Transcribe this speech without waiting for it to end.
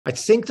I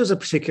think there's a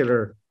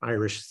particular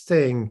Irish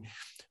thing,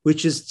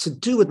 which is to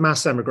do with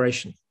mass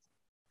emigration,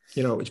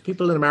 which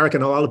people in America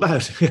know all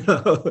about,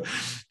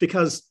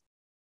 because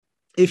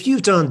if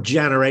you've done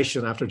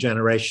generation after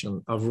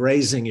generation of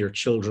raising your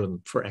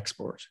children for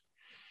export,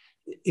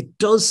 it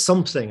does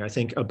something, I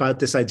think, about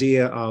this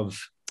idea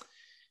of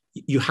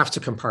you have to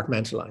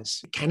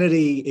compartmentalize.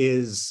 Kennedy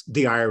is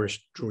the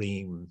Irish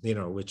dream,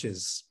 which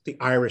is the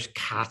Irish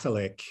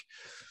Catholic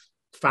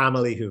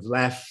family who've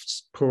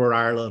left poor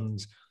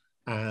Ireland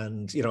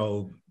and,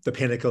 the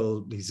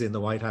pinnacle, he's in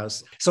the White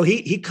House. So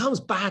he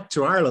comes back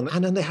to Ireland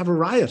and then they have a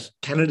riot.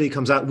 Kennedy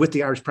comes out with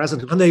the Irish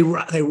president and they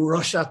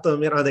rush at them,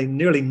 they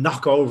nearly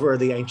knock over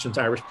the ancient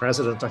Irish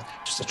president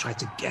just to try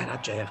to get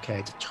at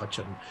JFK, to touch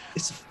him.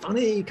 It's a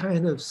funny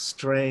kind of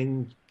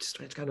strange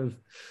kind of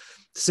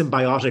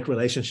symbiotic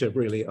relationship,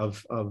 really,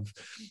 of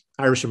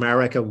Irish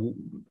America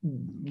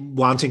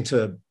wanting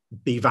to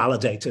be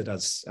validated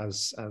as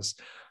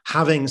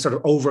having sort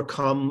of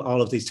overcome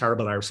all of these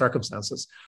terrible Irish circumstances,